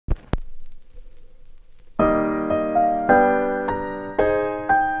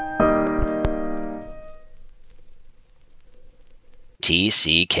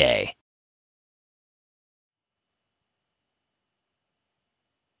TCK.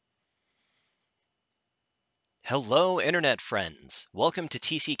 Hello, Internet friends. Welcome to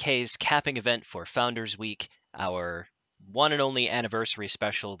TCK's capping event for Founders Week, our one and only anniversary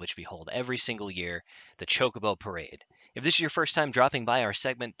special, which we hold every single year, the Chocobo Parade. If this is your first time dropping by our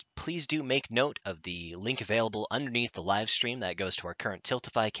segment, please do make note of the link available underneath the live stream that goes to our current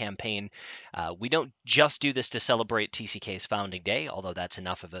Tiltify campaign. We don't just do this to celebrate TCK's founding day, although that's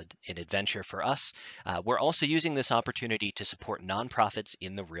enough of an adventure for us. We're also using this opportunity to support nonprofits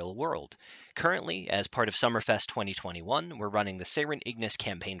in the real world. Currently, as part of Summerfest 2021, we're running the Sarin Ignis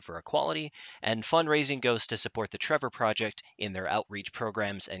Campaign for Equality, and fundraising goes to support the Trevor Project in their outreach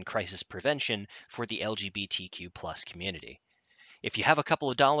programs and crisis prevention for the LGBTQ community. If you have a couple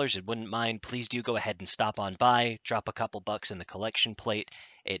of dollars and wouldn't mind, please do go ahead and stop on by, drop a couple bucks in the collection plate.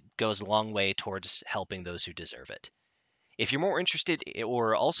 It goes a long way towards helping those who deserve it. If you're more interested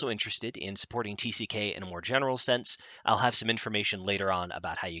or also interested in supporting TCK in a more general sense, I'll have some information later on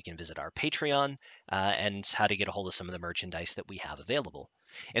about how you can visit our Patreon and how to get a hold of some of the merchandise that we have available.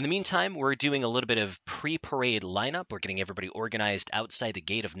 In the meantime, we're doing a little bit of pre-parade lineup. We're getting everybody organized outside the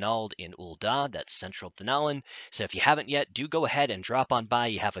Gate of Nald in Ul'dah, that's central Thanalan. So if you haven't yet, do go ahead and drop on by.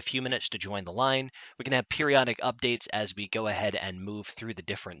 You have a few minutes to join the line. We're going to have periodic updates as we go ahead and move through the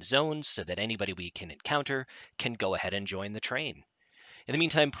different zones so that anybody we can encounter can go ahead and join the train. In the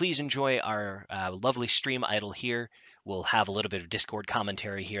meantime, please enjoy our lovely stream idle here. We'll have a little bit of Discord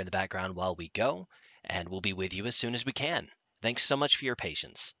commentary here in the background while we go, and we'll be with you as soon as we can. Thanks so much for your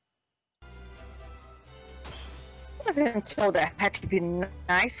patience. I wasn't told I had to be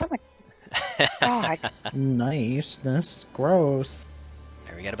nice. Oh my god. Niceness. Gross.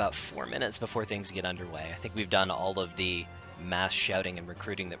 We got about 4 minutes before things get underway. I think we've done all of the mass shouting and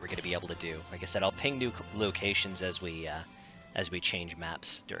recruiting that we're going to be able to do. Like I said, I'll ping new locations as we change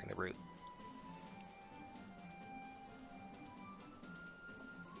maps during the route.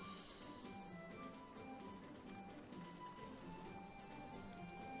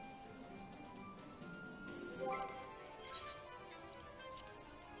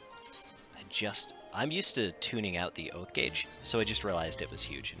 I'm used to tuning out the oath gauge, so I just realized it was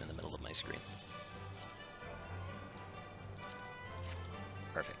huge and in the middle of my screen.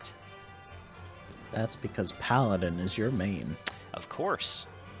 Perfect. That's because Paladin is your main. Of course.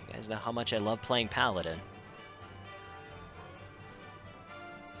 You guys know how much I love playing Paladin.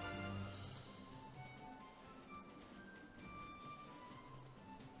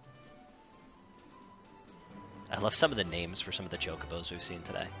 I love some of the names for some of the Chocobos we've seen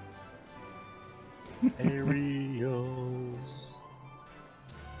today. Aerials.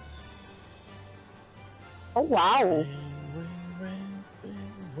 Oh wow.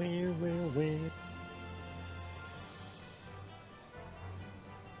 Where?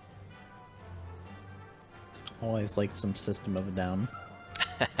 Always like some System of a Down.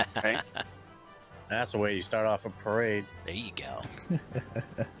 Right? That's the way you start off a parade. There you go.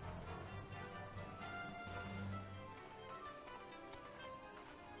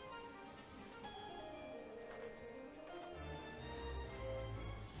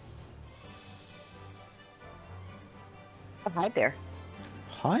 Oh, hi there.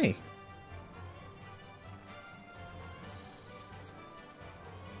 Hi.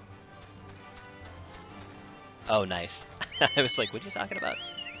 Oh, nice. I was like, what are you talking about?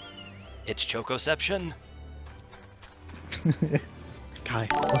 It's Chocoception. Kai,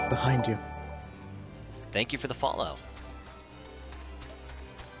 look behind you. Thank you for the follow.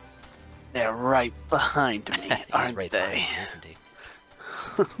 They're right behind me, He's aren't right they? behind you, isn't he?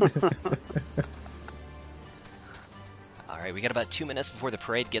 Alright, we got about 2 minutes before the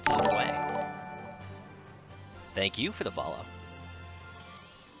parade gets underway. Thank you for the follow.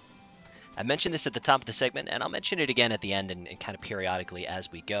 I mentioned this at the top of the segment, and I'll mention it again at the end and kind of periodically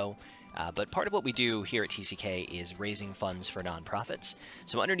as we go. But part of what we do here at TCK is raising funds for nonprofits.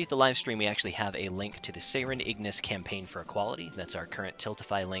 So underneath the live stream, we actually have a link to the Sarin Ignis Campaign for Equality. That's our current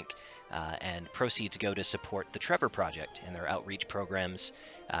Tiltify link. And proceeds go to support the Trevor Project and their outreach programs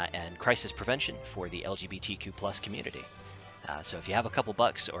and crisis prevention for the LGBTQ community. So if you have a couple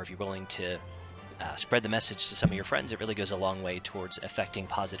bucks, or if you're willing to spread the message to some of your friends, it really goes a long way towards affecting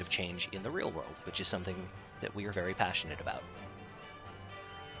positive change in the real world, which is something that we are very passionate about.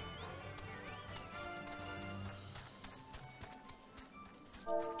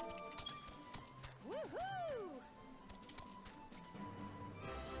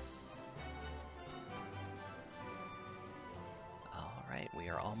 All right, we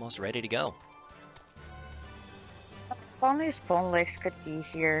are almost ready to go. Only Boneless could be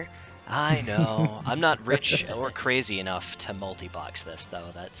here. I know. I'm not rich or crazy enough to multi-box this, though.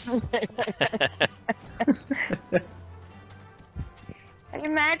 That's...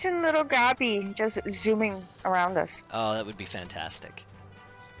 Imagine little Gobby just zooming around us. Oh, that would be fantastic.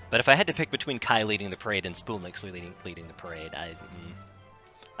 But if I had to pick between Kai leading the parade and Spoonlicks leading the parade,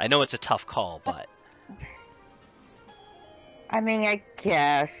 I know it's a tough call, but... I mean, I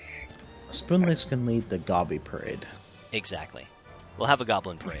guess. Spoonlicks can lead the Gobby Parade. Exactly. We'll have a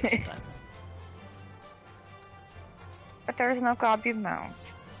goblin parade sometime. But there's no Gobby mount.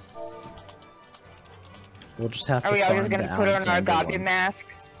 We'll just have to Are we all farm just gonna the put on our Alexander Gobby ones.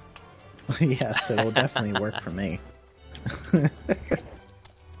 masks? Yes, it'll definitely work for me.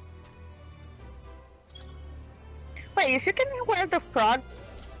 Wait, if you can wear the frog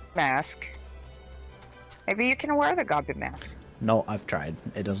mask, maybe you can wear the Gobby mask. No, I've tried.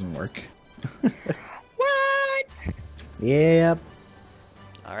 It doesn't work. What? Yep.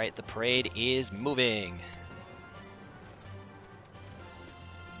 Alright, the parade is moving.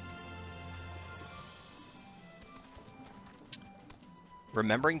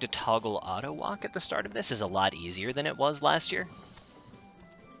 Remembering to toggle auto walk at the start of this is a lot easier than it was last year.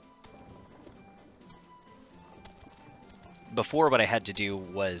 Before, what I had to do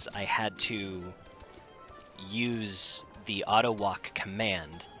was I had to use the auto walk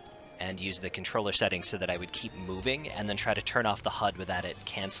command and use the controller settings so that I would keep moving and then try to turn off the HUD without it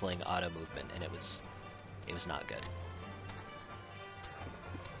canceling auto movement, and it was not good.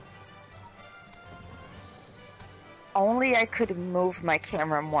 Only I could move my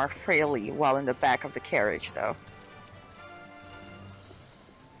camera more freely while in the back of the carriage, though.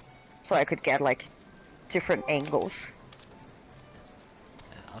 So I could get, like, different angles.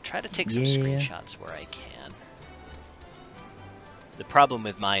 I'll try to take some Yeah. screenshots where I can. The problem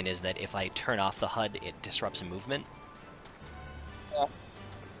with mine is that if I turn off the HUD, it disrupts movement. Yeah.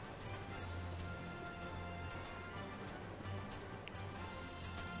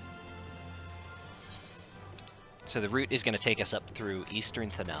 So the route is going to take us up through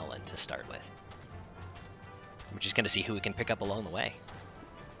Eastern Thanalan to start with. We're just going to see who we can pick up along the way.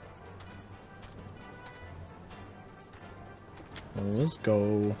 Let's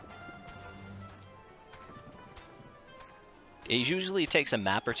go. It usually takes a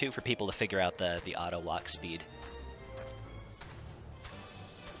map or two for people to figure out the auto walk speed.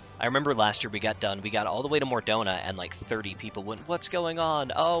 I remember last year we got all the way to Mordona and like 30 people went, "What's going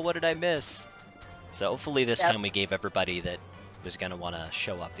on? Oh, what did I miss?" So hopefully this Yep. time we gave everybody that was going to want to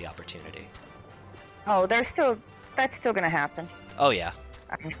show up the opportunity. Oh, that's still gonna happen. Oh yeah,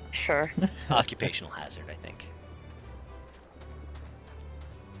 I'm sure. occupational hazard, I think.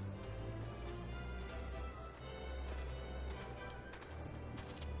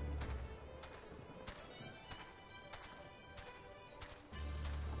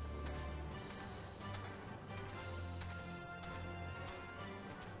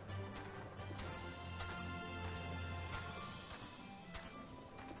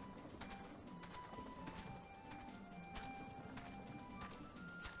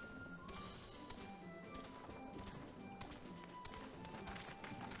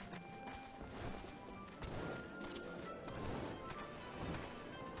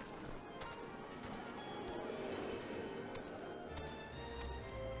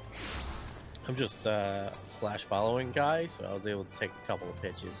 I'm just slash following guy, so I was able to take a couple of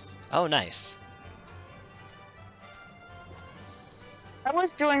pitches. Oh, nice. I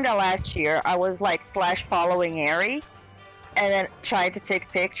was doing that last year. I was like slash following Ari, and then tried to take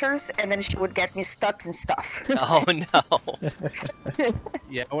pictures, and then she would get me stuck in stuff. Oh no.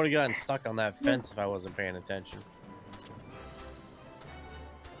 Yeah, I would have gotten stuck on that fence if I wasn't paying attention.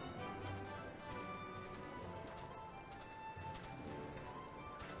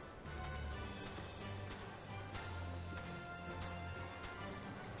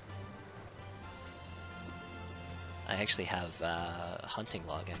 I actually have hunting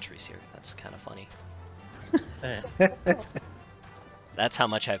log entries here. That's kind of funny. Eh. That's how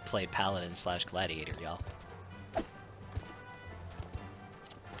much I've played Paladin / Gladiator, y'all.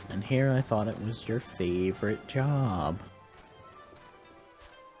 And here I thought it was your favorite job.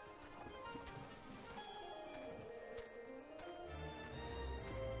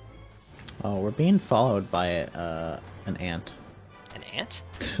 Oh, we're being followed by an ant. An ant?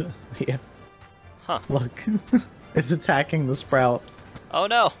 Yeah. Huh. Look, it's attacking the sprout. Oh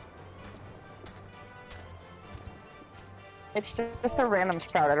no! It's just a random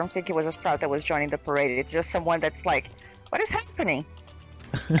sprout. I don't think it was a sprout that was joining the parade. It's just someone that's like, what is happening?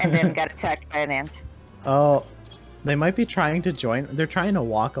 And then got attacked by an ant. Oh, They might be trying to join. They're trying to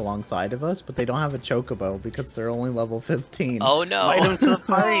walk alongside of us, but they don't have a chocobo because they're only level 15. Oh no! Invite them to the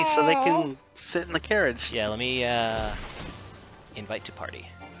party so they Aw. can sit in the carriage. Yeah, let me invite to party.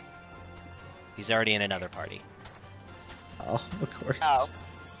 He's already in another party. Oh, of course. Oh.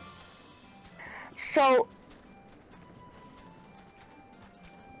 So,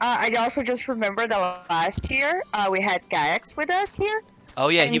 I also just remembered that last year we had Gax with us here. Oh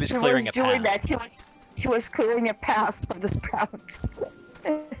yeah, and he was clearing a doing path. that. He was clearing a path for the sprout.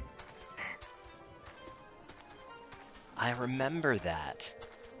 I remember that.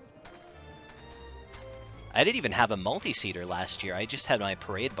 I didn't even have a multi-seater last year. I just had my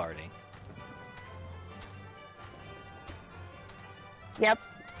parade barding. Yep.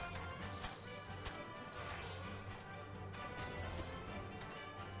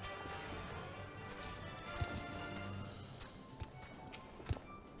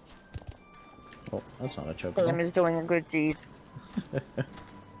 Oh, that's not a Sam chocobo. is doing a good deed.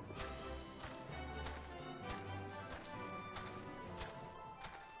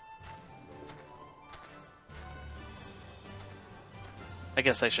 I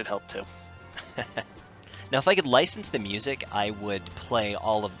guess I should help too. Now, if I could license the music, I would play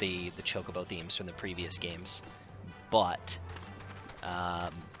all of the Chocobo themes from the previous games, but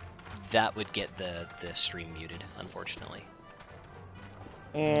that would get the stream muted, unfortunately.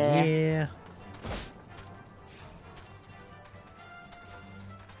 Yeah. Yeah.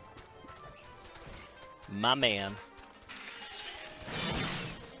 My man.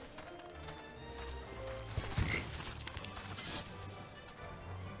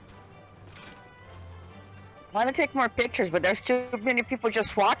 I want to take more pictures, but there's too many people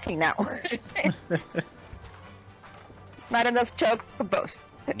just watching now. Not enough chocobos.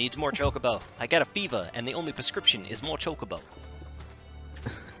 Needs more Chocobo. I got a fever, and the only prescription is more Chocobo.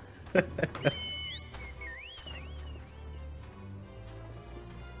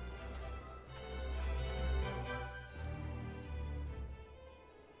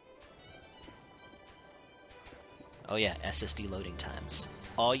 Oh yeah, SSD loading times.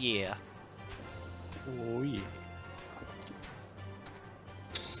 Oh yeah. Oh yeah.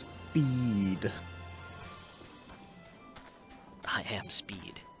 Speed. I am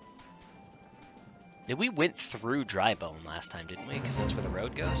speed. We went through Drybone last time, didn't we? Because that's where the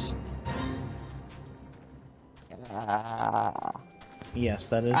road goes. Yes,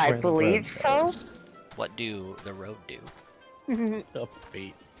 that is I where the road believe so. goes. What do the road do? A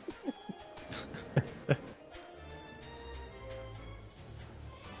fate.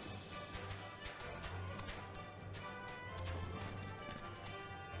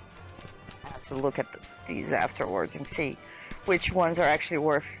 I have to look at these afterwards and see which ones are actually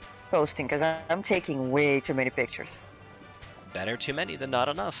worth posting, because I'm taking way too many pictures. Better too many than not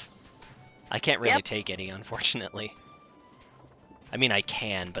enough. I can't really Yep. take any, unfortunately. I mean, I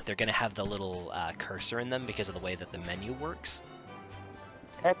can, but they're gonna have the little cursor in them because of the way that the menu works.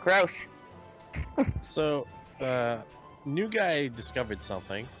 Gross. So, new guy discovered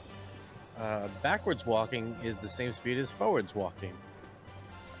something. Backwards walking is the same speed as forwards walking.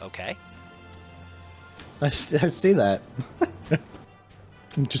 Okay. I see that.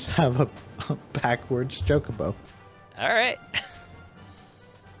 You just have a backwards chocobo. All right.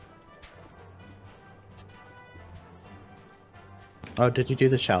 Oh, did you do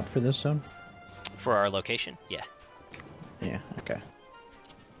the shout for this zone? For our location, yeah. Yeah, okay.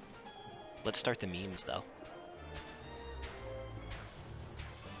 Let's start the memes, though.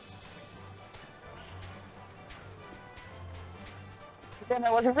 Then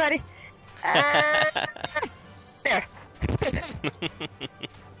I wasn't ready. Ah, there.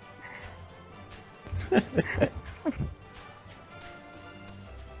 I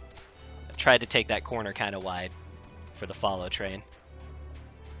tried to take that corner kind of wide for the follow train.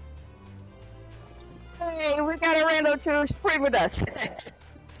 Hey, we got a rando to spring with us.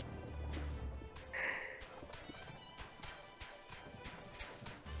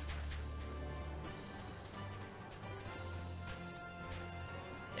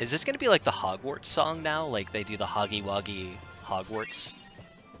 Is this gonna be like the Hogwarts song now? Like they do the Hoggy Woggy Hogwarts?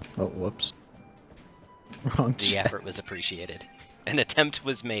 Oh, whoops. Wrong The chat. effort was appreciated. An attempt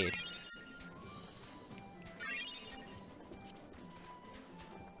was made.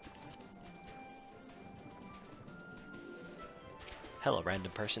 Hello,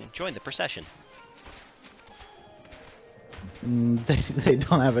 random person. Join the procession. They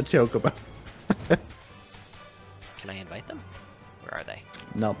don't have a chocobo. Can I invite them? Where are they?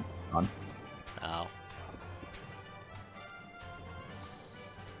 Nope. On. Oh.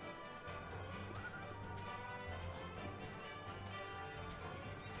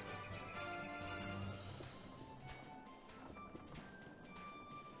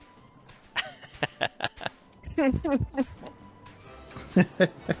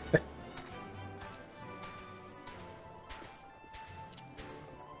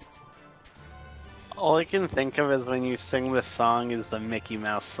 All I can think of is when you sing this song is the Mickey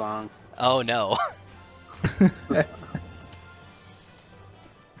Mouse song. Oh no.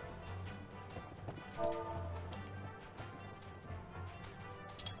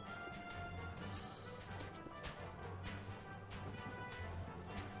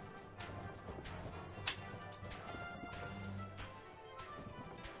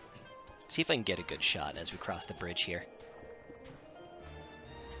 See if I can get a good shot as we cross the bridge here.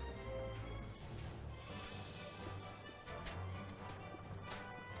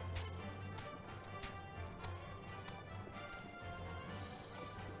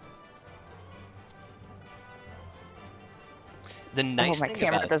 The nice my thing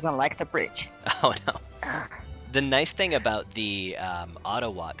camera about doesn't like the bridge. oh no, the nice thing about the auto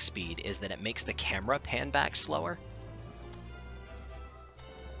walk speed is that it makes the camera pan back slower.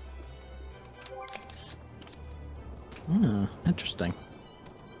 Interesting.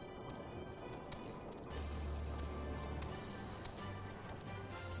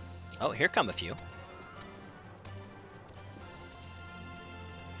 Oh, here come a few.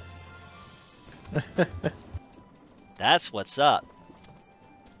 That's what's up.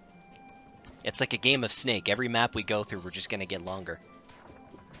 It's like a game of Snake. Every map we go through, we're just gonna get longer.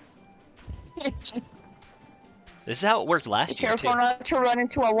 This is how it worked last Be year, careful too. not to run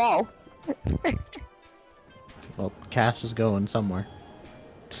into a wall. Well, Cass is going somewhere.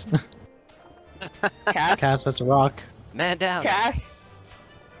 Cass? Cass, that's a rock. Man down. Cass?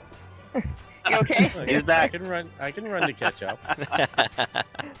 You okay? Look, He's back. I can run to catch up.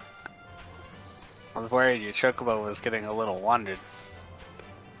 I was worried your chocobo was getting a little wandered.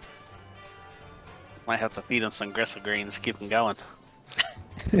 Might have to feed him some gristle greens to keep him going.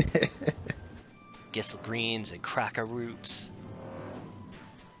 Gissel greens and cracker roots.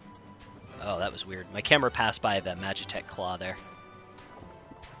 Oh, that was weird. My camera passed by that Magitech claw there.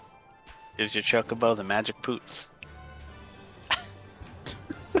 Gives your chocobo the magic poops.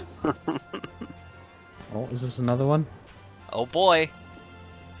 Oh, is this another one? Oh boy.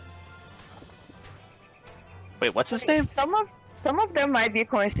 Wait, what's his name? Some of them might be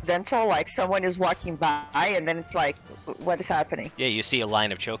coincidental, like someone is walking by and then it's like, what is happening? Yeah, you see a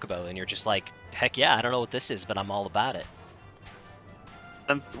line of chocobo and you're just like, heck yeah, I don't know what this is, but I'm all about it.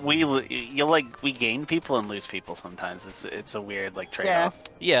 We gain people and lose people sometimes. It's a weird like trade-off.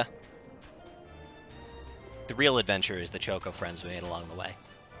 Yeah. The real adventure is the choco friends we made along the way.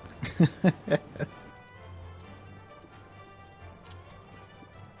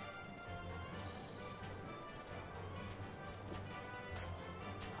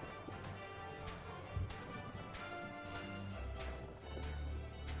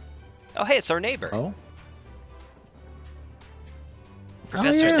 Oh hey, it's our neighbor. Oh.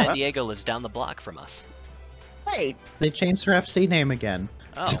 Professor yeah. San Diego lives down the block from us. Wait, They changed their FC name again.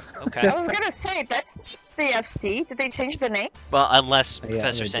 Oh, okay. I was gonna say, that's the FC. Did they change the name? Well, unless Yeah,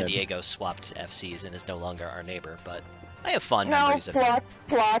 Professor they San did. Diego swapped FCs and is no longer our neighbor, but I have fond No, memories of him.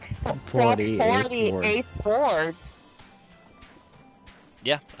 plot 48 48 board.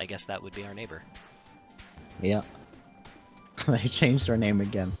 Yeah, I guess that would be our neighbor. Yeah. They changed their name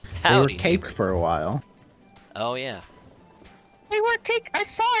again. Howdy, they were Cape neighbor. for a while. Oh yeah. They were cake. I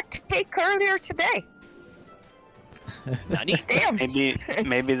saw a cake earlier today. Nani? Damn.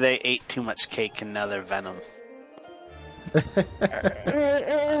 Maybe they ate too much cake and now they're venom. I'm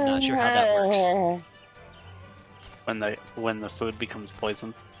not sure how that works. When the food becomes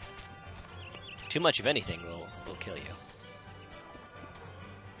poison. Too much of anything will kill you.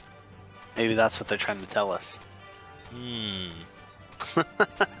 Maybe that's what they're trying to tell us. Hmm.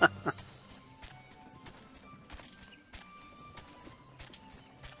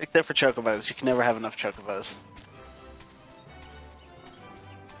 Except for chocobos, you can never have enough chocobos.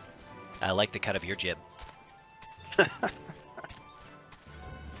 I like the cut of your jib.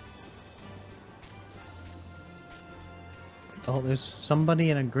 Oh, there's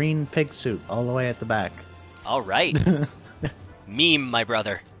somebody in a green pig suit all the way at the back. All right. Meme, my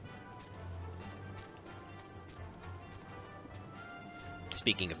brother.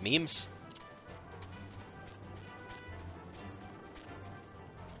 Speaking of memes,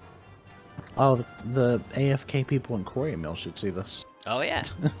 Oh, the AFK people in Quarry Mill should see this. oh yeah.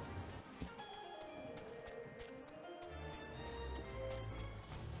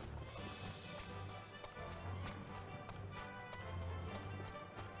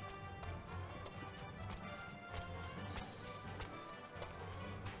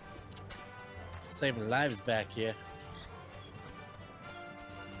 Saving lives back here.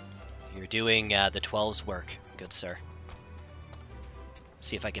 You're doing the 12's work. good sir.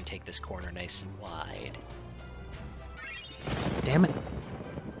 See if I can take this corner nice and wide. Damn it.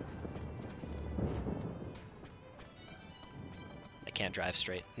 I can't drive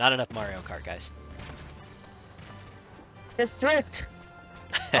straight. Not enough Mario Kart, guys. Just drift.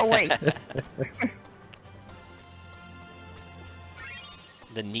 Oh wait.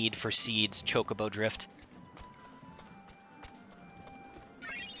 The Need for Seeds Chocobo Drift.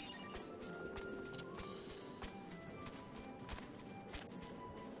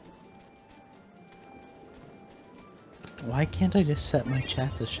 Why can't I just set my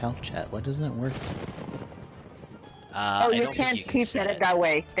chat to shout chat? Why doesn't it work? Oh, I you don't think can't you can keep set it that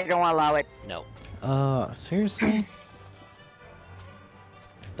way. They don't allow it. No. Seriously?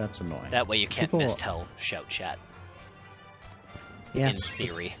 That's annoying. That way you can't People- mistell shout chat. Yes, In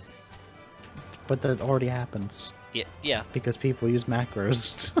theory. but that already happens Yeah. Yeah. because people use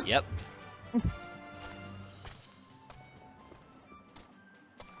macros. Yep.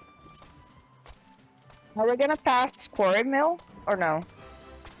 Are we gonna pass Quarry Mill or no?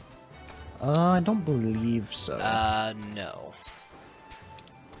 I don't believe so. No.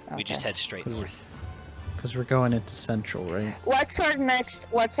 We just Okay. head straight Cause- north. Because we're going into Central, right? What's our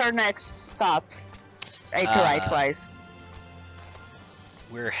next stop? Right wise.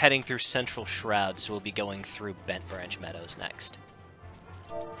 We're heading through Central Shroud, so we'll be going through Bent Branch Meadows next.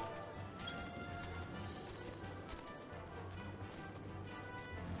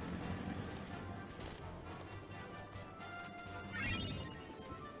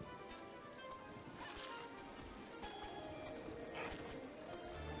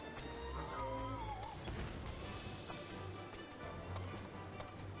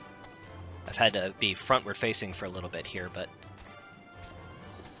 I've had to be frontward facing for a little bit here, but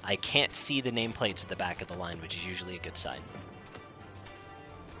I can't see the nameplates at the back of the line, which is usually a good sign.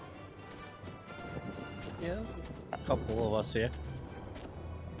 Yeah, there's a couple of us here.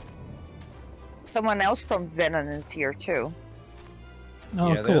 Someone else from Venom is here too.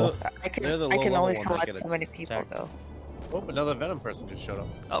 Oh, Yeah, cool. I can They're the I can low-level only one that select get so many people attacked. though. Oh, another Venom person just showed up.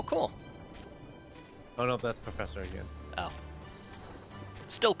 Oh, cool. Oh no, that's Professor again. Oh.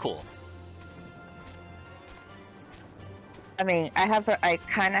 Still cool. I mean, I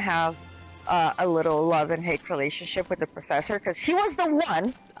kind of have a little love and hate relationship with the professor because he was the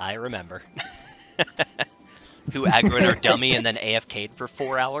one. I remember. Who aggroed our dummy and then AFK'd for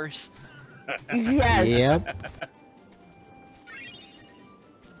 4 hours? Yes. Yep.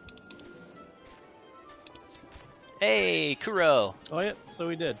 Hey, Kuro! Oh yeah, so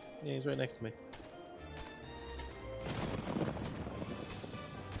we did. Yeah, he's right next to me.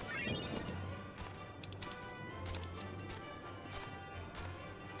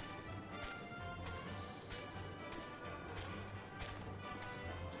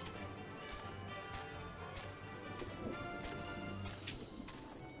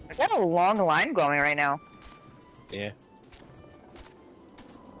 I got a long line going right now. Yeah.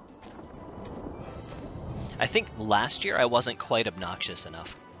 I think last year I wasn't quite obnoxious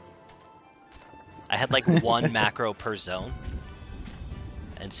enough. I had like one macro per zone.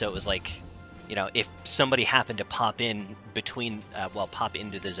 And so it was like, you know, if somebody happened to pop in between, pop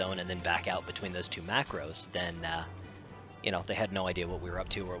into the zone and then back out between those two macros, then, you know, they had no idea what we were up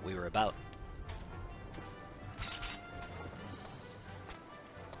to or what we were about.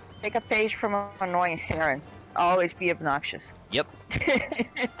 Take a page from annoying Saren. Always be obnoxious. Yep.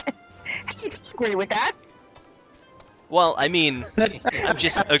 I don't agree with that. Well, I mean, I'm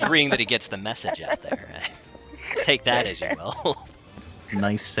just agreeing that he gets the message out there. Take that as you will.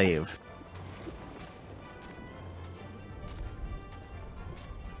 Nice save.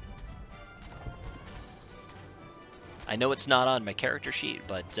 I know it's not on my character sheet,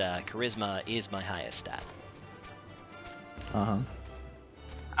 but charisma is my highest stat. Uh-huh.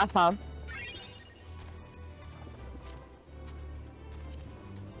 Uh-huh.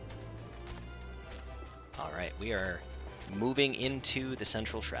 All right, we are moving into the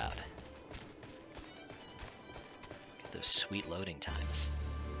Central Shroud. Get those sweet loading times.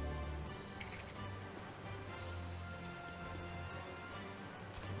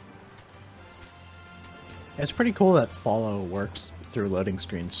 It's pretty cool that follow works through loading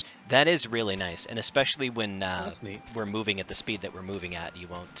screens. That is really nice, and especially when That's neat. we're moving at the speed that we're moving at, you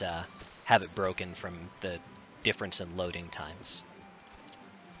won't have it broken from the difference in loading times.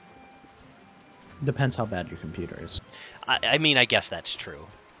 Depends how bad your computer is. I mean, I guess that's true.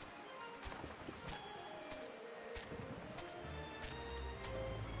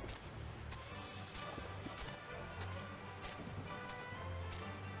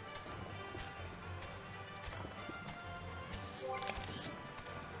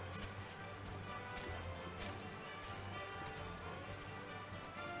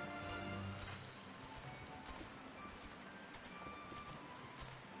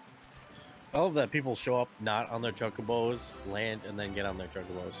 I love that people show up not on their chocobos, land, and then get on their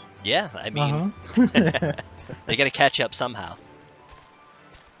chocobos. Yeah, I mean, Uh-huh. they gotta catch up somehow.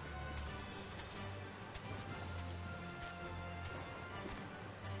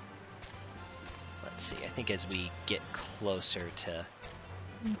 Let's see, I think as we get closer to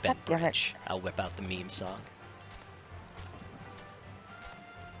damn it. Bentbridge, I'll whip out the meme song.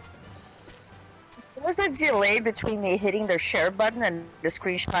 There's a delay between me hitting the share button and the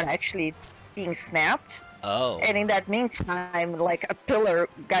screenshot actually being snapped. Oh. And in that meantime, like a pillar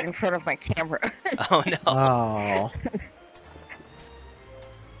got in front of my camera. Oh no. Oh.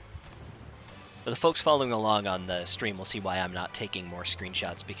 For the folks following along on the stream will see why I'm not taking more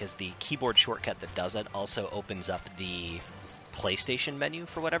screenshots, because the keyboard shortcut that does it also opens up the PlayStation menu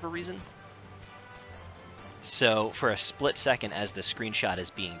for whatever reason. So for a split second as the screenshot is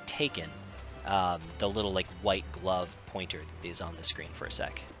being taken, the little like white glove pointer is on the screen for a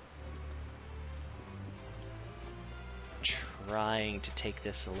sec. Trying to take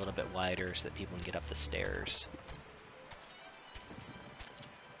this a little bit wider so that people can get up the stairs.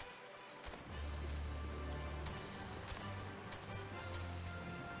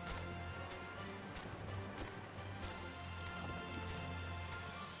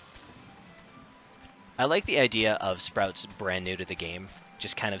 I like the idea of Sprout's brand new to the game,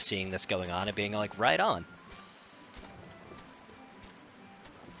 just kind of seeing this going on and being like, right on.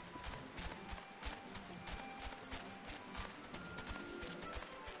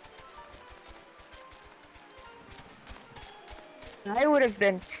 I would have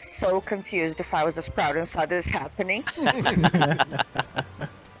been so confused if I was a Sprout and saw this happening.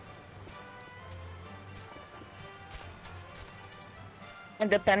 And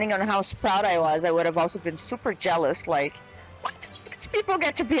depending on how Sprout I was, I would have also been super jealous, like, why do these people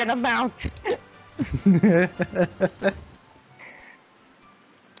get to be in a mount? Alright,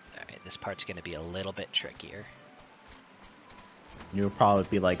 this part's gonna be a little bit trickier. You would probably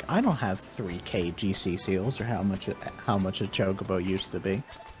be like, I don't have 3K GC seals, or how much a chocobo used to be.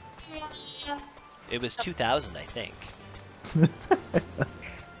 It was 2,000, I think.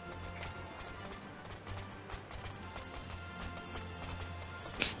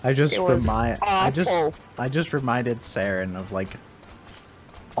 I just It was I just awful. reminded Saren of like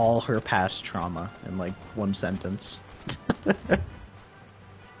all her past trauma in like one sentence.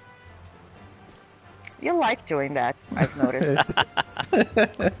 You like doing that, I've noticed.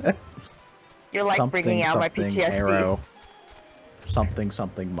 You like bringing out my PTSD. Arrow. Something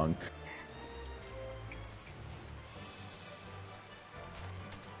monk.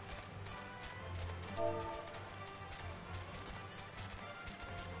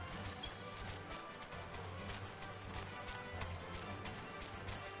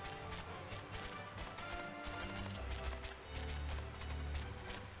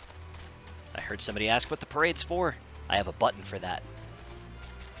 I heard somebody ask what the parade's for. I have a button for that.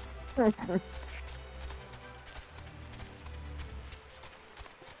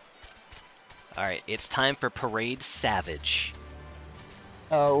 Alright, it's time for Parade Savage.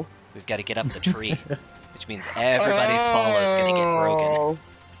 Oh. We've got to get up the tree, which means everybody's follow is going to get broken. Oh.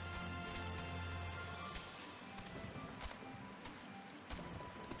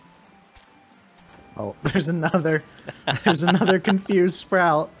 Oh, there's another confused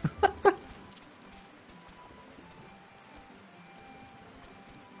Sprout.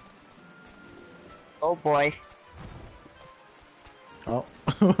 Oh boy. Oh.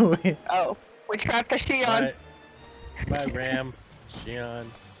 Oh. We trapped the Shion. Bye, Ram. Shion.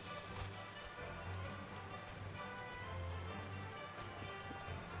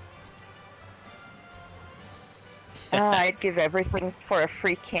 I'd give everything for a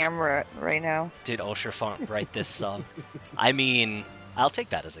free camera right now. Did Ultrafont write this song? I mean, I'll take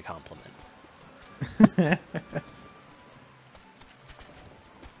that as a compliment.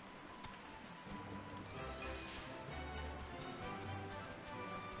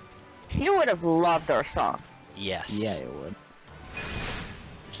 He would have loved our song. Yes. Yeah, it would.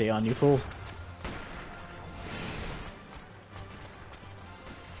 Stay on, you fool.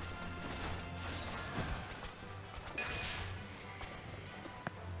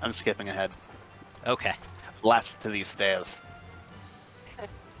 I'm skipping ahead. Okay. Last to these stairs.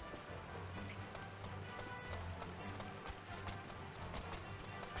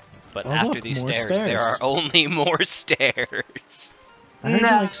 But Oh, after look, these more stairs, there stairs. are only more stairs. I don't No.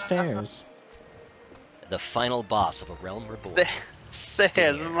 like stairs. The final boss of A Realm Reborn.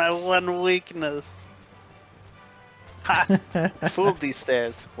 Stairs, my one weakness. Ha! Fooled these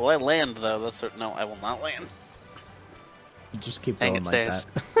stairs. Will I land though? That's no, I will not land. You just keep Hang going it, like stairs.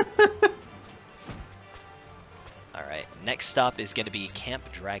 that. Alright, next stop is going to be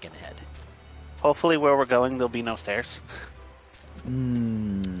Camp Dragonhead. Hopefully, where we're going, there'll be no stairs.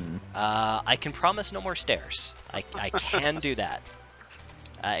 I can promise no more stairs. I can do that.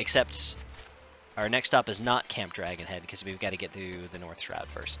 Except our next stop is not Camp Dragonhead because we've got to get through the North Shroud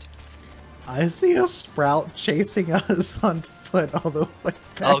first. I see a sprout chasing us on foot all the way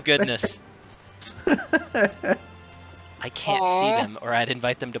back. Oh goodness. I can't see Aw. them, or I'd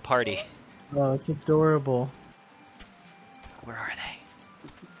invite them to party. Oh, it's adorable. Where are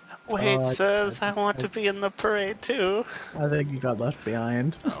they? Wade Oh, says, I want to be in the parade too. I think you got left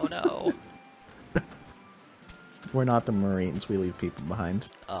behind. Oh no. We're not the Marines. We leave people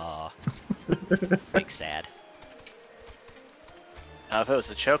behind. Aw. Big sad. Now, if it was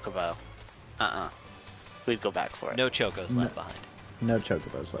a Chocobo, we'd go back for it. No Chocos left behind. No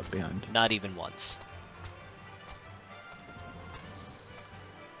Chocobos left behind. Not even once.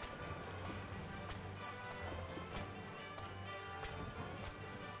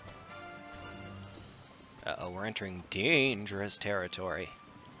 Uh-oh, we're entering dangerous territory.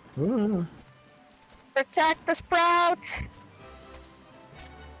 Ooh. Protect the sprouts!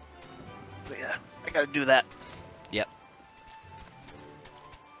 So yeah, I gotta do that. Yep.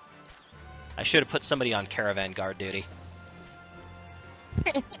 I should have put somebody on caravan guard duty.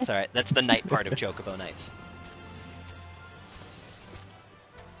 It's alright, that's the night part of Chocobo Nights.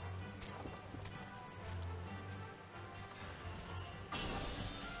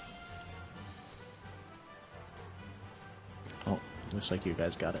 Oh, looks like you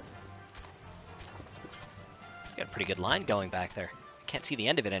guys got it. Got a pretty good line going back there. Can't see the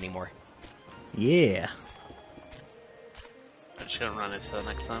end of it anymore. Yeah. I'm just gonna run into the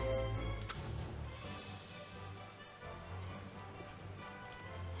next time.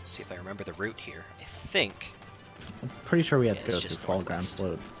 See if I remember the route here. I think. I'm pretty sure we had Yeah, to go it's through just Fall Ground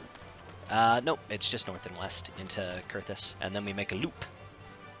northwest. Float. Nope, it's just north and west into Kurthus, and then we make a loop.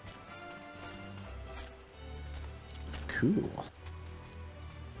 Cool.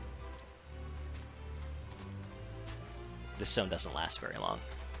 This zone doesn't last very long.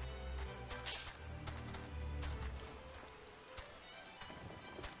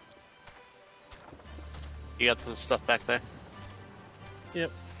 You got the stuff back there?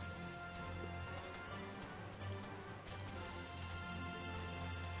 Yep.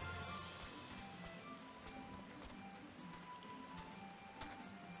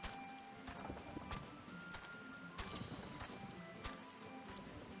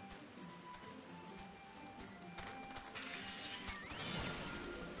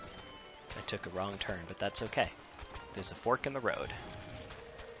 I took a wrong turn, but that's okay. There's a fork in the road.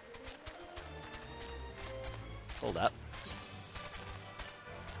 Hold up.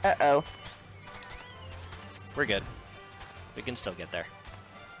 Uh-oh. We're good. We can still get there.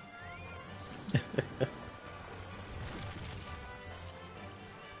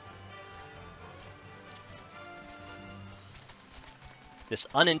 This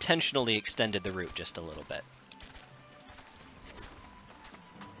unintentionally extended the route just a little bit.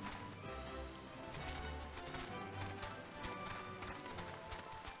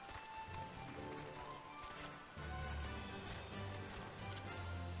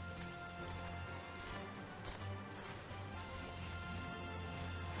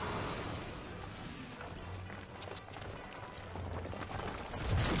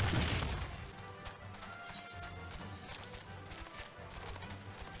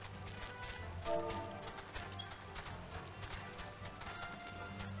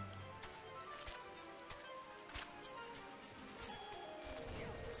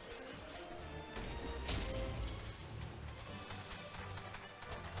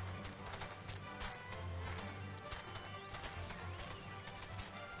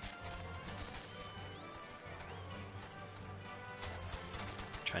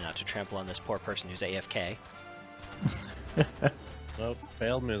 Try not to trample on this poor person who's AFK. Nope,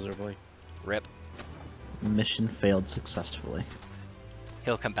 failed miserably. Rip. Mission failed successfully.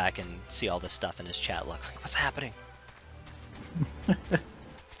 He'll come back and see all this stuff in his chat look like, what's happening?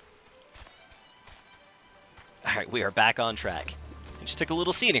 Alright, we are back on track. We just took a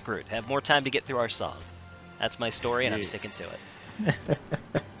little scenic route, have more time to get through our song. That's my story and I'm Yeah. sticking to it.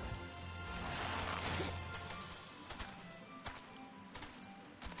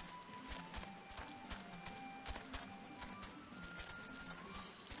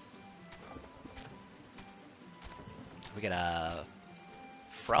 We got a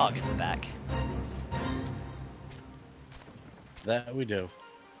frog in the back. That we do.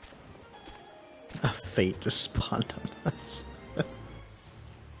 A fate just spawned on us.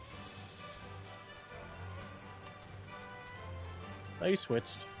 Oh, you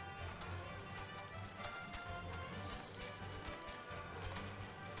switched.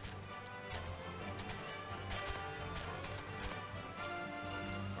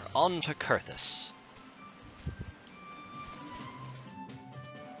 on to Kurthus.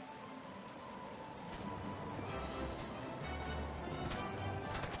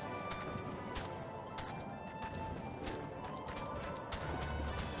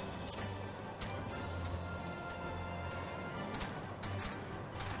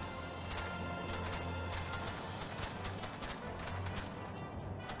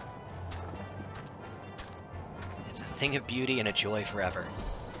 It's a thing of beauty and a joy forever.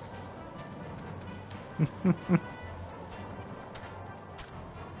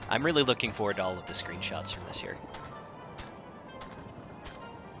 I'm really looking forward to all of the screenshots from this year.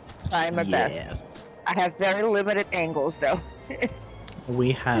 Trying my best. Yes. I have very limited angles, though.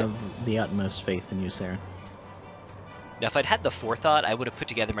 We have the utmost faith in you, Sarah. Now, if I'd had the forethought, I would have put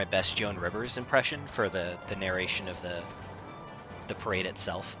together my best Joan Rivers impression for the narration of the parade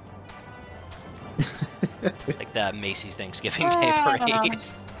itself. Like the Macy's Thanksgiving Day parade.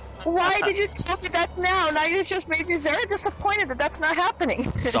 Why did you tell me that now? Now you just made me very disappointed that that's not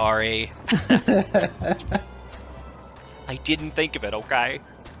happening. Sorry. I didn't think of it, okay?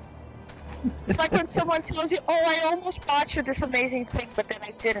 It's like when someone tells you, "Oh, I almost bought you this amazing thing, but then I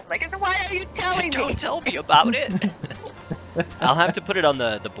didn't." Like, why are you telling me? Don't tell me about it. I'll have to put it on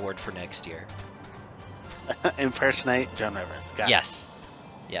the board for next year. Impersonate Joan Rivers. Got it. Yes.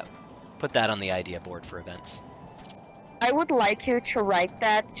 Yep. Put that on the idea board for events. I would like you to write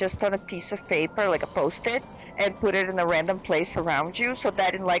that just on a piece of paper, like a post-it, and put it in a random place around you, so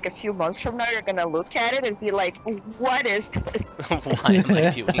that in like a few months from now, you're gonna look at it and be like, "What is this?" Why am I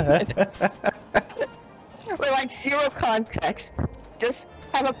doing this? With like zero context. Just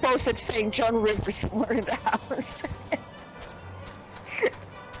have a post-it saying John Rivers somewhere in the house.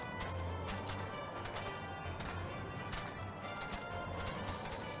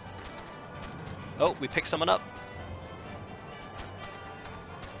 Oh, we picked someone up.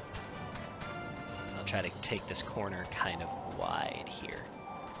 I'll try to take this corner kind of wide here.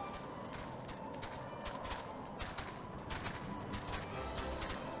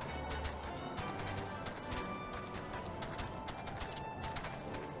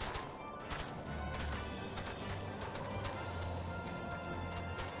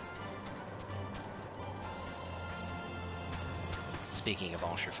 Speaking of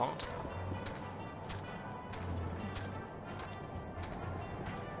Enchefant.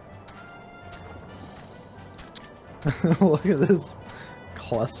 Look at this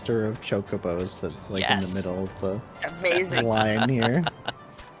cluster of chocobos that's like in the Yes. middle of the Amazing. line here.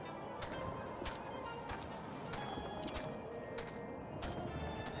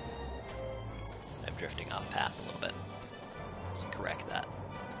 I'm drifting off path a little bit. Let's correct that.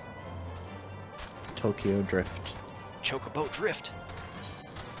 Tokyo Drift. Chocobo Drift.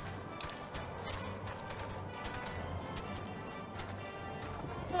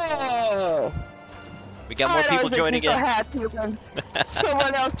 Oh, We got more I don't people think joining you're so in. happy when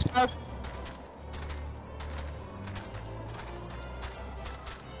someone else does.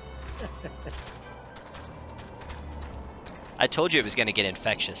 I told you it was going to get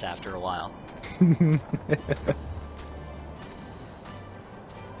infectious after a while.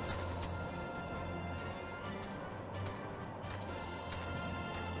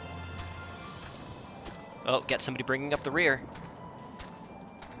 Oh, get somebody bringing up the rear.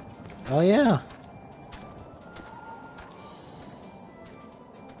 Oh yeah.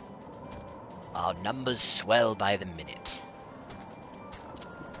 Our numbers swell by the minute.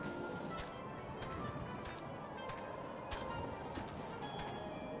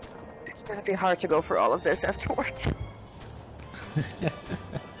 It's gonna be hard to go for all of this afterwards.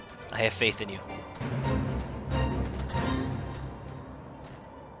 I have faith in you.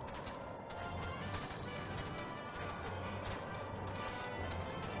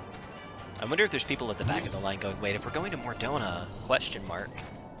 I wonder if there's people at the back of the line going, wait, if we're going to Mordona, question mark.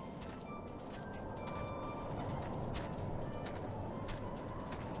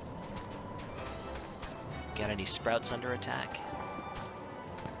 Got any sprouts under attack?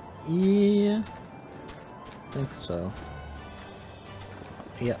 Yeah. I think so.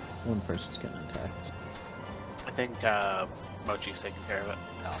 Yep, one person's getting attacked. I think Mochi's taking care of it.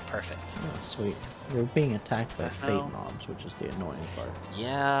 Oh, perfect. Oh, sweet. They're being attacked by fate hell? mobs, which is the annoying part.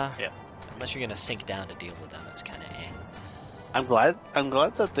 Yeah. Yeah. Unless you're gonna sink down to deal with them, it's kind of eh. I'm glad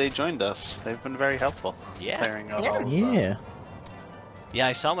that they joined us. They've been very helpful. Yeah. Clearing out Yeah. all of Yeah. Yeah,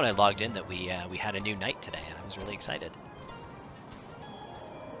 I saw when I logged in that we had a new knight today, and I was really excited.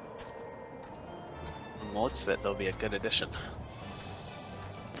 the looks of it, they'll be a good addition.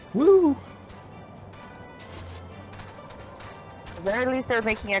 Woo! At the very least, they're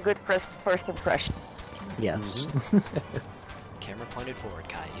making a good first impression. Yes. Camera Camera pointed forward,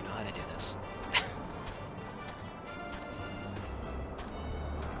 Kai. You know how to do this.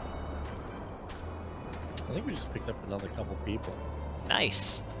 I think we just picked up another couple people.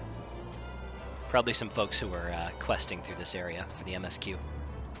 Nice. Probably some folks who were questing through this area for the MSQ.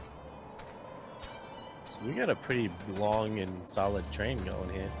 So we got a pretty long and solid train going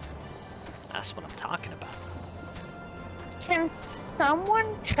here. That's what I'm talking about. Can someone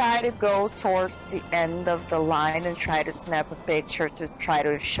try to go towards the end of the line and try to snap a picture to try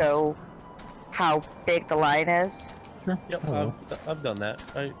to show how big the line is? Sure. Yep, Hello. I've done that.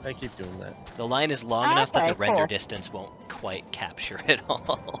 I keep doing that. The line is long enough that the Okay, render cool. distance won't quite capture it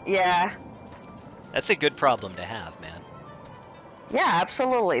all. Yeah, That's a good problem to have, man. yeah,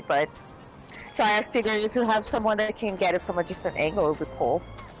 absolutely. But so I figured if you have someone that can get it from a different angle, it would be cool.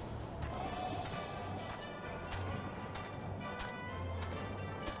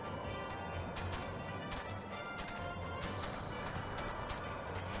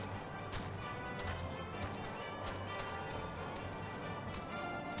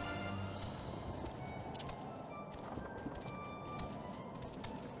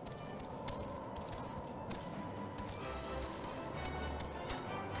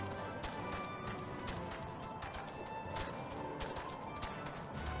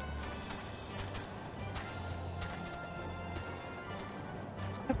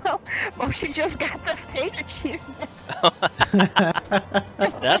 Well, she just got the fate achievement.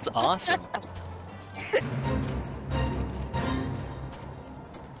 That's awesome.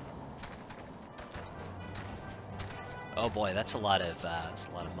 Oh boy, that's a lot of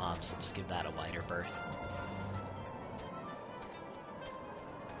mobs. Let's give that a wider berth.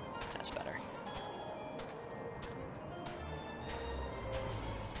 That's better.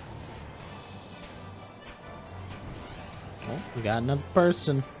 Oh, we got another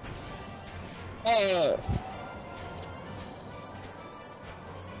person. Hey.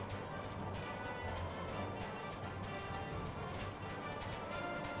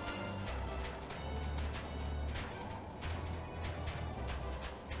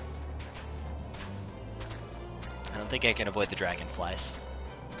 I don't think I can avoid the dragonflies.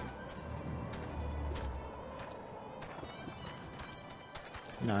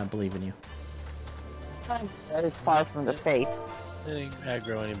 No, I believe in you. I'm very far from the fate. I didn't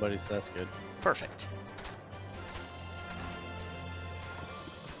aggro anybody, so that's good. Perfect.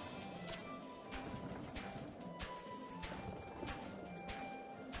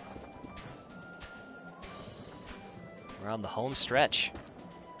 We're on the home stretch.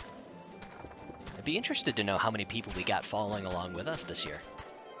 I'd be interested to know how many people we got following along with us this year.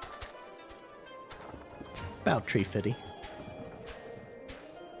 About tree fitty.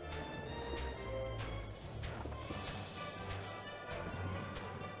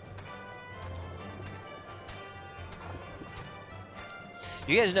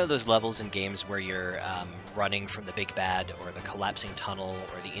 You guys know those levels in games where you're running from the big bad or the collapsing tunnel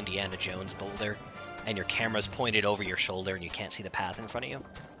or the Indiana Jones boulder and your camera's pointed over your shoulder and you can't see the path in front of you?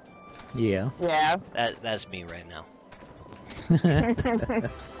 Yeah. Yeah. That's me right now.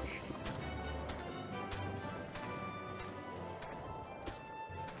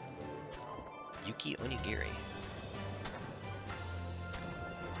 Yuki Onigiri.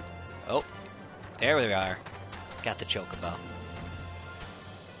 Oh, there we are. Got the Chocobo.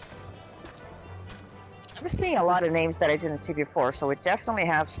 I'm seeing a lot of names that I didn't see before, so we definitely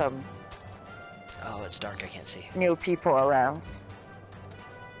have some Oh, it's dark, I can't see. new people around.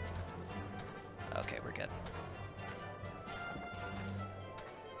 Okay, we're good.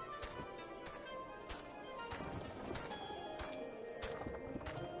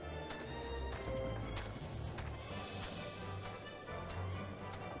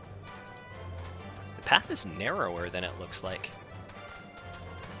 The path is narrower than it looks like.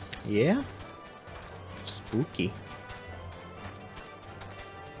 Yeah. Spooky.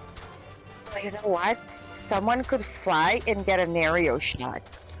 But you know what? Someone could fly and get an aerial shot.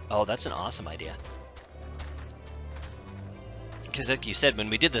 Oh, that's an awesome idea. Because like you said, when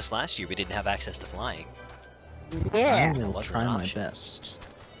we did this last year, we didn't have access to flying. Yeah. I will wasn't try an my option. best.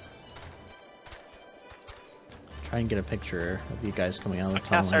 Try and get a picture of you guys coming out of the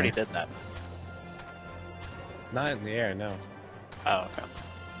tunnel. Cass already here. did that. Not in the air, no. Oh, okay.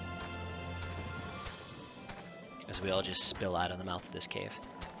 As we all just spill out of the mouth of this cave.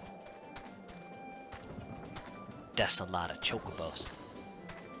 That's a lot of chocobos.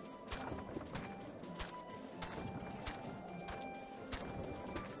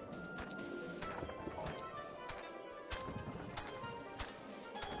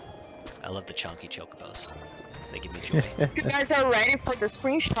 I love the chunky chocobos. They give me joy. You guys are ready for the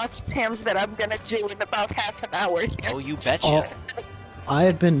screenshot spams that I'm gonna do in about half an hour here. Oh, you betcha. Oh,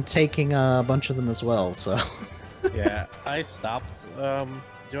 I've been taking a bunch of them as well, so. Yeah, I stopped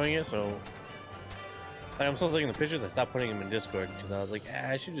doing it, so like, I'm still taking the pictures. I stopped putting them in Discord because I was like,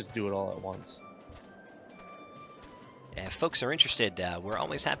 I should just do it all at once. If folks are interested, we're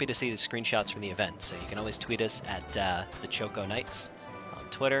always happy to see the screenshots from the event, so you can always tweet us at the Choco Nights on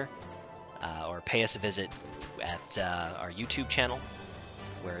Twitter, or pay us a visit at our YouTube channel,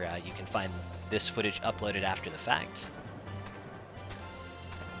 where you can find this footage uploaded after the fact.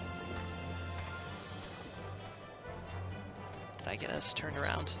 Did I get us turned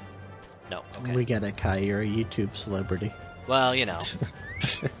around? No, okay. We get it, Kai. You're a YouTube celebrity. Well, you know.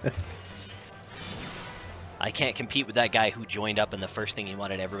 I can't compete with that guy who joined up and the first thing he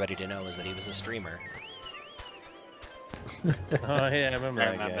wanted everybody to know was that he was a streamer. Oh yeah, I remember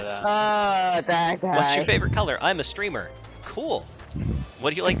that guy. Oh, that guy. What's your favorite color? I'm a streamer. Cool. What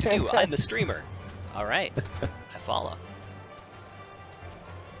do you like to do? I'm a streamer. All right. I follow.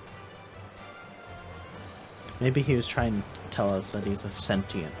 Maybe he was trying to tell us that he's a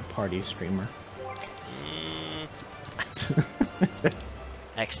sentient party streamer.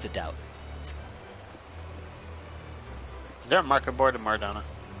 X to doubt. Is there a marker board in Mardana?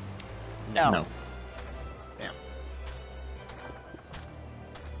 No. Damn.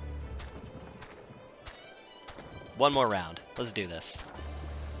 One more round. Let's do this.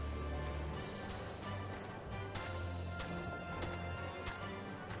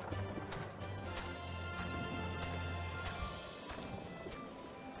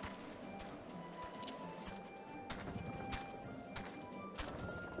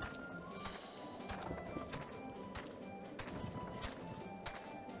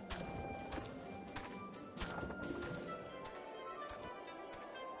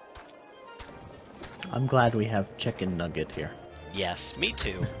 I'm glad we have Chicken Nugget here. Yes, me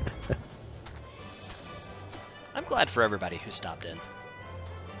too. I'm glad for everybody who stopped in.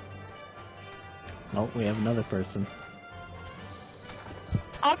 Oh, we have another person.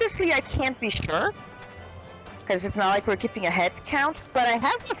 Obviously, I can't be sure, because it's not like we're keeping a head count, but I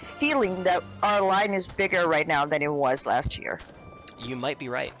have a feeling that our line is bigger right now than it was last year. You might be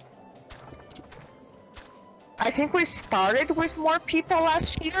right. I think we started with more people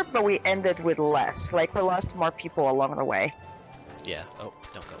last year, but we ended with less. Like, we lost more people along the way. Yeah. Oh,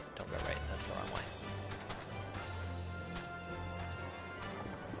 don't go right. That's the wrong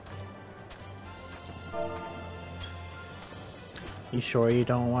way. You sure you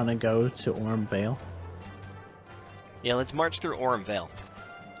don't want to go to Orm Vale? Yeah, let's march through Orem Vale.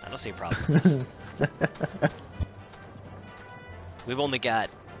 I don't see a problem with this. We've only got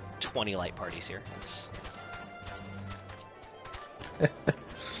 20 light parties here.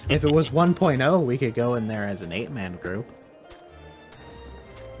 If it was 1.0, we could go in there as an 8-man group.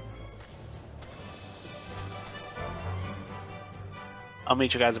 I'll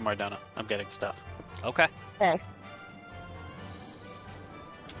meet you guys in Mardana. I'm getting stuff. Okay. Okay.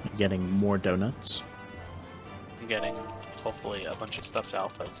 Getting more donuts. I'm getting, hopefully, a bunch of stuffed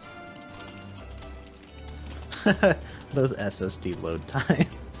alphas. Those SSD load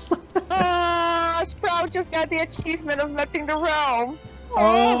times. Sprout just got the achievement of mapping the realm.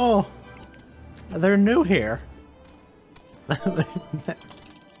 Oh! They're new here. That's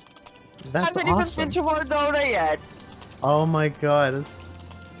Haven't even awesome. been to Mordona yet. Oh my god.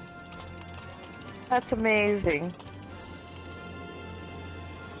 That's amazing.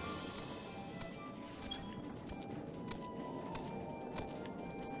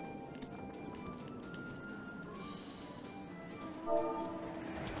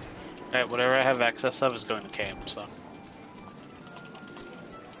 Alright, whatever I have access of is going to Cam, so.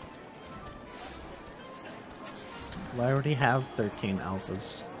 Well, I already have 13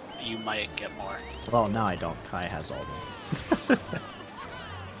 alphas. You might get more. Well, now I don't. Kai has all of them.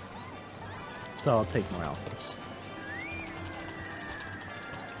 So I'll take more alphas.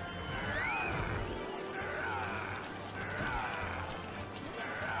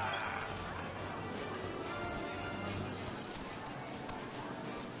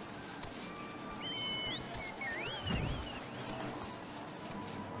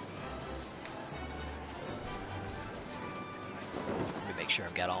 Let me make sure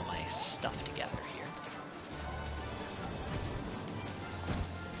I've got all my stuff together here.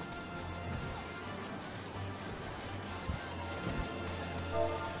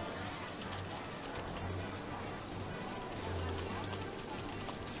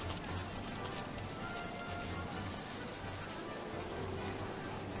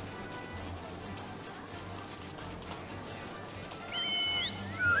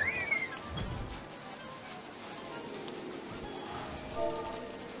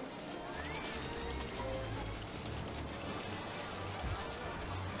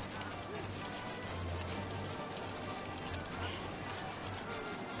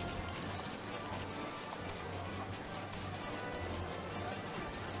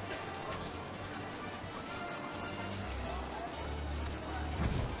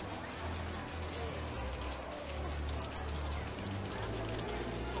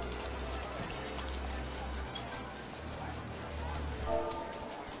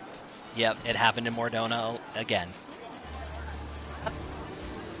 Yep, it happened in Mordona again.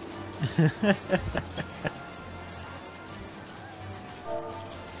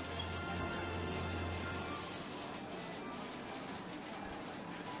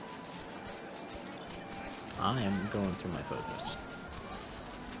 I am going through my photos.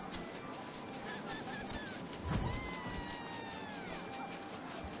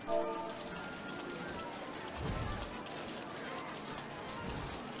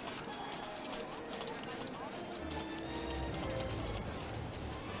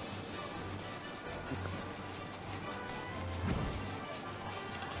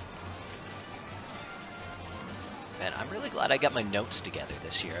 Man, I'm really glad I got my notes together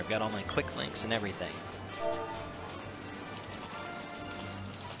this year. I've got all my quick links and everything.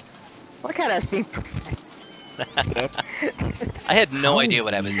 Look at us being I had no How idea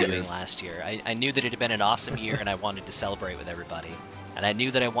what I was weird. doing last year. I knew that it had been an awesome year and I wanted to celebrate with everybody. And I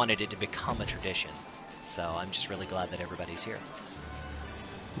knew that I wanted it to become a tradition. So I'm just really glad that everybody's here.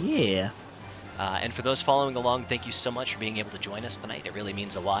 Yeah. And for those following along, thank you so much for being able to join us tonight. It really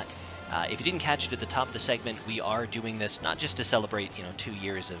means a lot. If you didn't catch it at the top of the segment, we are doing this not just to celebrate, 2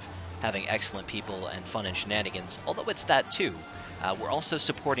 years of having excellent people and fun and shenanigans, although it's that too. We're also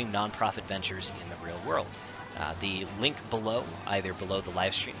supporting nonprofit ventures in the real world. The link below, either below the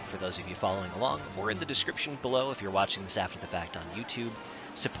live stream for those of you following along, or in the description below if you're watching this after the fact on YouTube,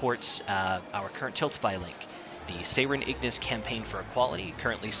 supports our current Tiltify link. The Saren Ignis Campaign for Equality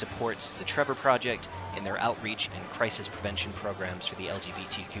currently supports the Trevor Project in their outreach and crisis prevention programs for the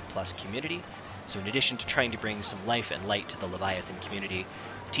LGBTQ+ community. So in addition to trying to bring some life and light to the Leviathan community,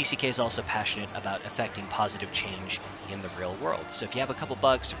 TCK is also passionate about affecting positive change in the real world. So if you have a couple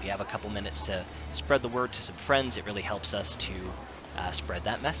bucks, if you have a couple minutes to spread the word to some friends, it really helps us to spread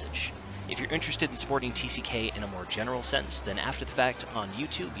that message. If you're interested in supporting TCK in a more general sense, then after the fact on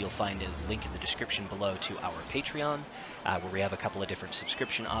YouTube, you'll find a link in the description below to our Patreon, where we have a couple of different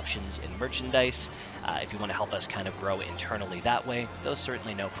subscription options in merchandise. If you want to help us kind of grow internally that way, there's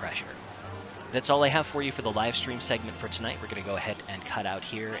certainly no pressure. That's all I have for you for the live stream segment for tonight. We're going to go ahead and cut out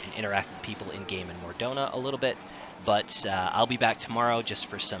here and interact with people in-game in Mordona a little bit. But I'll be back tomorrow just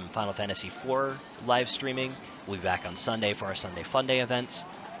for some Final Fantasy IV live streaming. We'll be back on Sunday for our Sunday Fun Day events.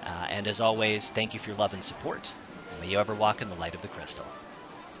 And as always, thank you for your love and support. May you ever walk in the light of the crystal.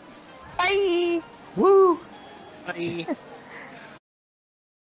 Bye! Woo! Bye.